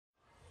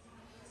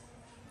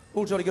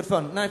All jolly good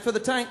fun. Now, for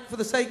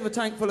the sake of a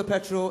tank full of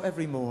petrol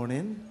every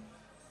morning,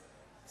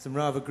 some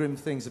rather grim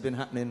things have been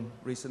happening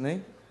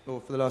recently,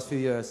 or for the last few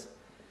years.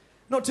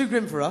 Not too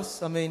grim for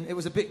us. I mean, it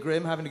was a bit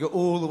grim having to go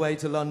all the way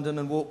to London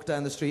and walk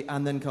down the street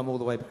and then come all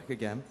the way back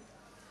again.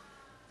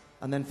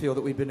 And then feel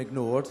that we'd been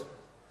ignored.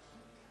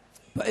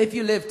 But if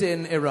you lived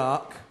in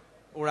Iraq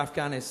or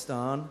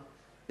Afghanistan,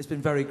 it's been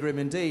very grim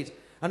indeed.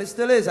 And it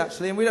still is,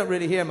 actually, and we don't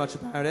really hear much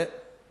about it.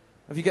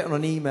 If you get on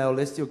an email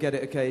list, you'll get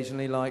it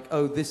occasionally, like,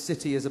 oh, this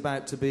city is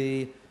about to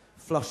be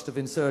flushed of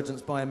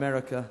insurgents by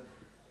America,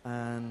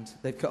 and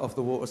they've cut off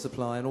the water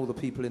supply, and all the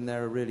people in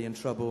there are really in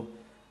trouble,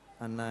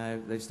 and now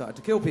they've started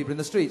to kill people in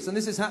the streets. And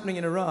this is happening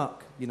in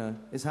Iraq, you know.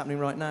 It's happening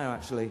right now,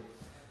 actually,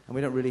 and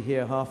we don't really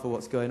hear half of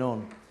what's going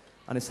on.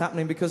 And it's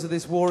happening because of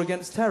this war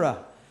against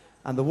terror.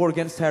 And the war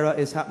against terror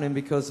is happening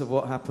because of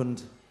what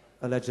happened,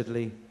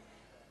 allegedly,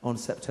 on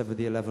September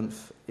the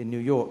 11th in New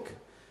York.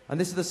 And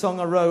this is the song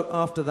I wrote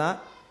after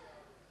that.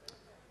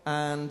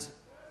 And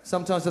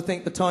sometimes I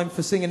think the time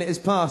for singing it is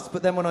past,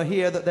 but then when I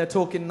hear that they're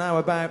talking now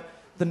about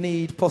the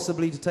need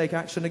possibly to take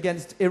action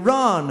against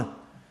Iran,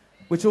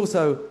 which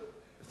also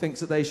thinks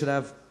that they should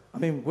have, I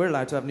mean, we're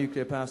allowed to have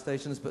nuclear power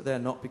stations, but they're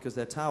not because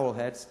they're towel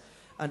heads.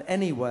 And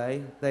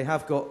anyway, they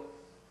have got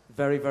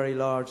very, very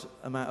large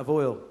amount of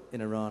oil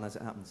in Iran, as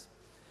it happens.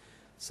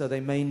 So they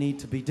may need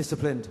to be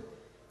disciplined.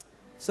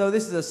 So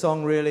this is a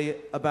song really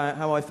about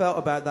how I felt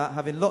about that,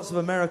 having lots of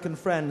American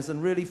friends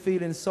and really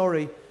feeling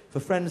sorry for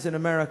friends in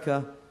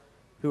America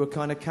who were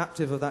kind of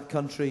captive of that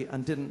country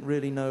and didn't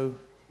really know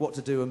what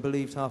to do and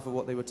believed half of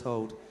what they were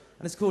told.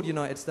 And it's called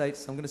United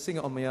States. I'm going to sing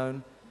it on my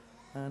own.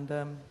 And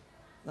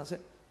that's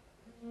it.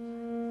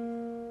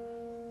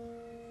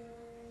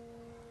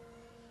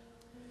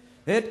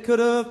 It could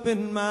have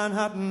been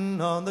Manhattan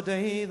on the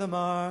day the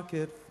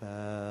market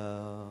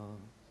fell.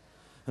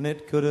 And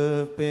it could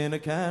have been a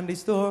candy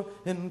store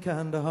in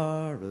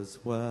Kandahar as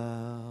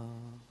well.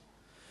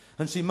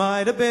 And she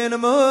might have been a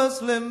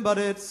Muslim, but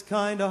it's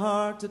kinda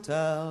hard to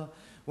tell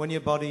when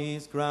your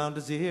body's ground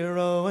to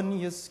zero and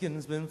your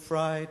skin's been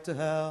fried to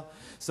hell.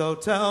 So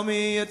tell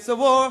me it's a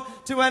war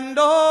to end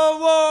all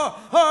war,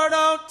 or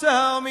don't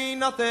tell me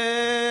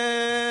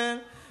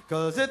nothing.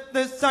 'Cause if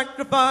this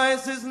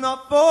sacrifice is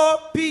not for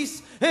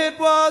peace, it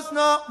was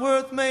not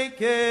worth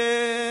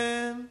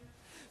making.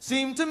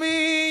 Seemed to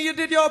me you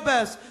did your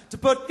best to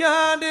put your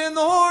hand in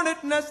the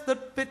hornet nest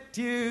that fit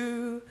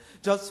you.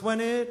 Just when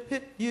it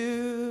hit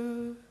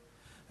you,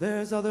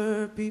 there's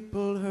other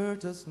people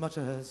hurt as much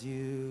as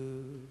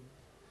you.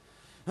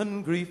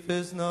 And grief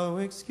is no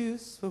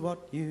excuse for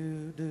what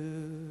you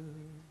do.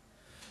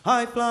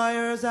 High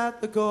flyers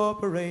at the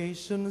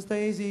corporation's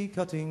daisy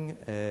cutting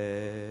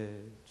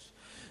edge.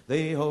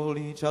 They hold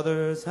each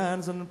other's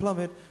hands and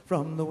plummet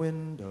from the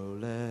window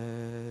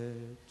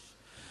ledge.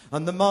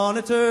 And the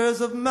monitors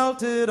have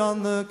melted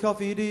on the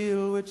coffee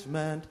deal, which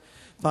meant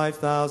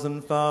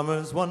 5,000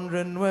 farmers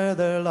wondering where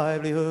their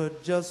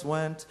livelihood just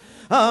went.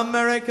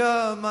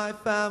 America, my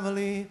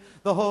family,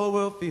 the whole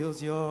world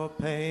feels your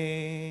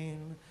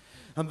pain.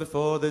 And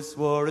before this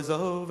war is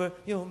over,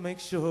 you'll make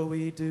sure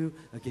we do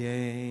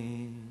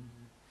again.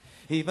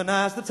 Even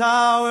as the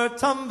tower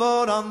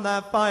tumbled on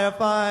that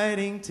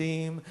firefighting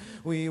team,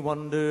 we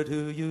wondered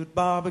who you'd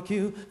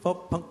barbecue for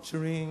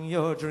puncturing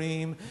your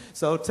dream.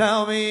 So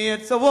tell me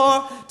it's a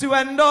war to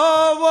end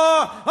all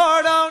war,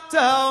 or don't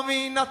tell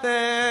me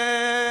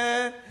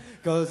nothing.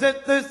 'Cause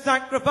if this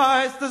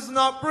sacrifice does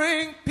not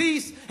bring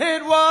peace,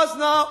 it was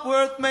not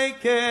worth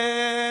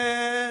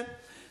making.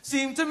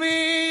 Seemed to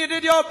me you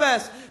did your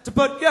best to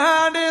put your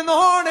hand in the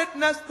hornet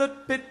nest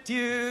that bit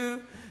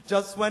you.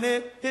 Just when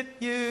it hit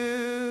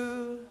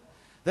you,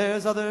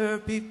 there's other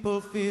people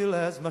feel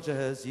as much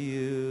as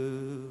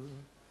you.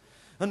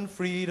 And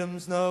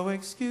freedom's no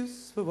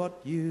excuse for what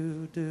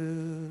you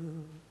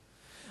do.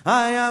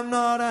 I am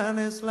not an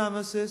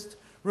Islamicist,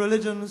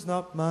 religion's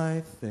not my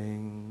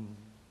thing.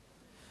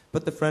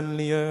 But they're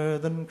friendlier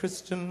than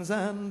Christians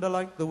and I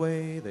like the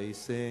way they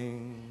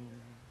sing.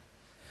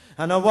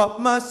 And I want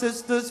my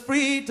sisters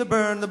free to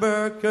burn the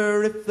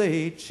burqa if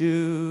they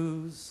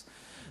choose.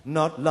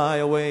 Not lie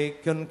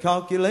awake and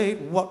calculate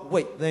what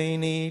weight they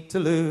need to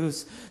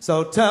lose.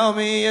 So tell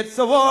me it's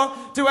a war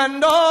to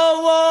end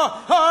all war,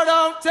 or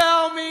don't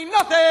tell me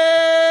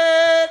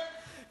nothing.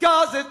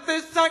 'Cause if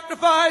this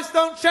sacrifice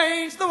don't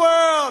change the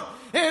world,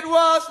 it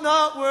was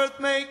not worth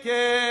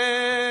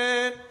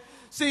making.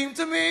 Seemed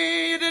to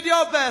me you did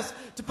your best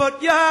to put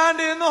your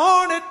hand in the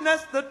hornet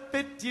nest that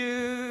bit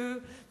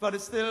you, but it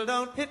still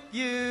don't hit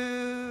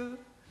you.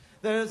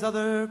 There's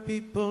other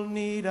people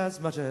need as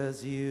much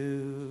as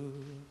you.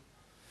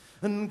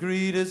 And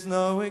greed is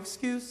no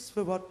excuse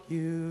for what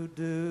you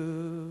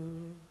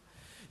do.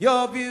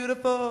 You're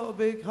beautiful,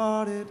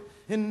 big-hearted,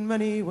 in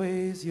many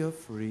ways you're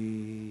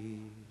free.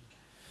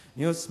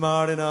 You're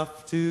smart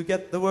enough to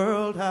get the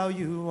world how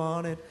you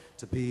want it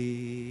to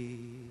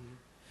be.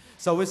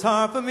 So it's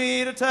hard for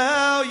me to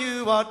tell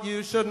you what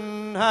you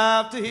shouldn't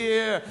have to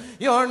hear.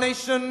 Your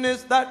nation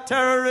is that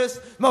terrorist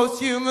most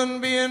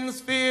human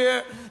beings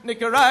fear.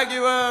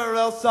 Nicaragua,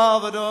 El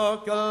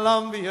Salvador,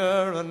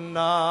 Colombia, and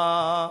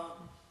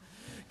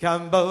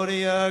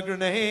Cambodia,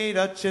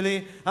 Grenada,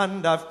 Chile,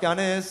 and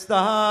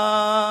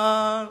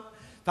Afghanistan.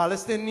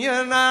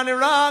 Palestinian and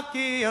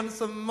Iraqi, and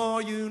some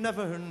more you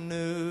never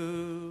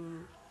knew.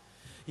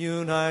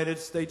 United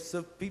States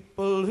of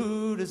people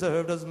who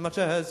deserved as much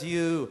as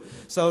you.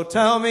 So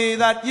tell me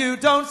that you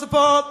don't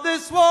support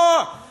this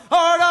war,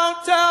 or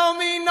don't tell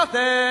me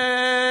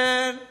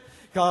nothing.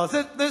 'Cause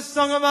if this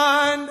song of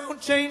mine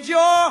don't change your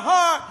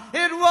heart,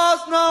 it was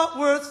not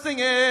worth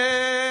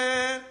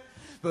singing.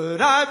 But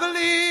I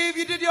believe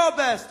you did your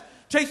best,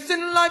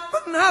 chasing life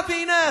and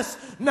happiness.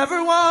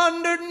 Never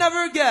wondered,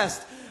 never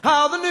guessed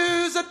how the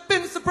news had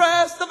been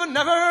suppressed of a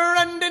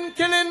never-ending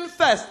killing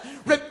fest.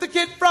 Ripped the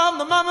kid from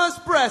the mama's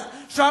breast,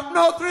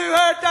 shrapnel through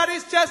her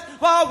daddy's chest,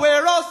 while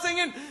we're all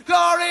singing,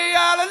 glory,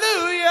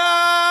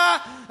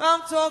 hallelujah.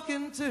 I'm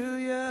talking to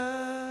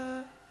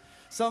you.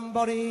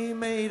 Somebody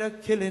made a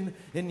killing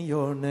in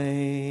your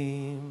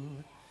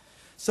name.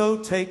 So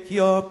take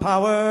your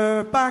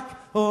power back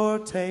or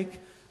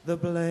take the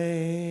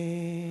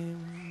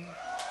blame.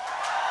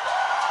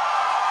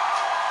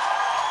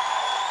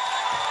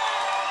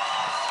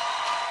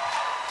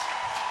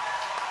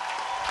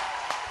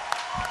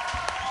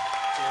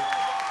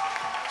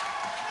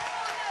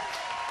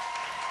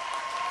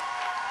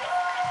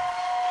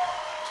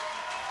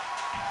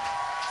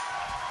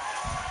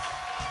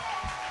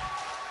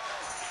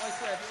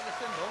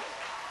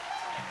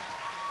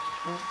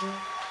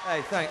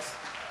 Hey, thanks.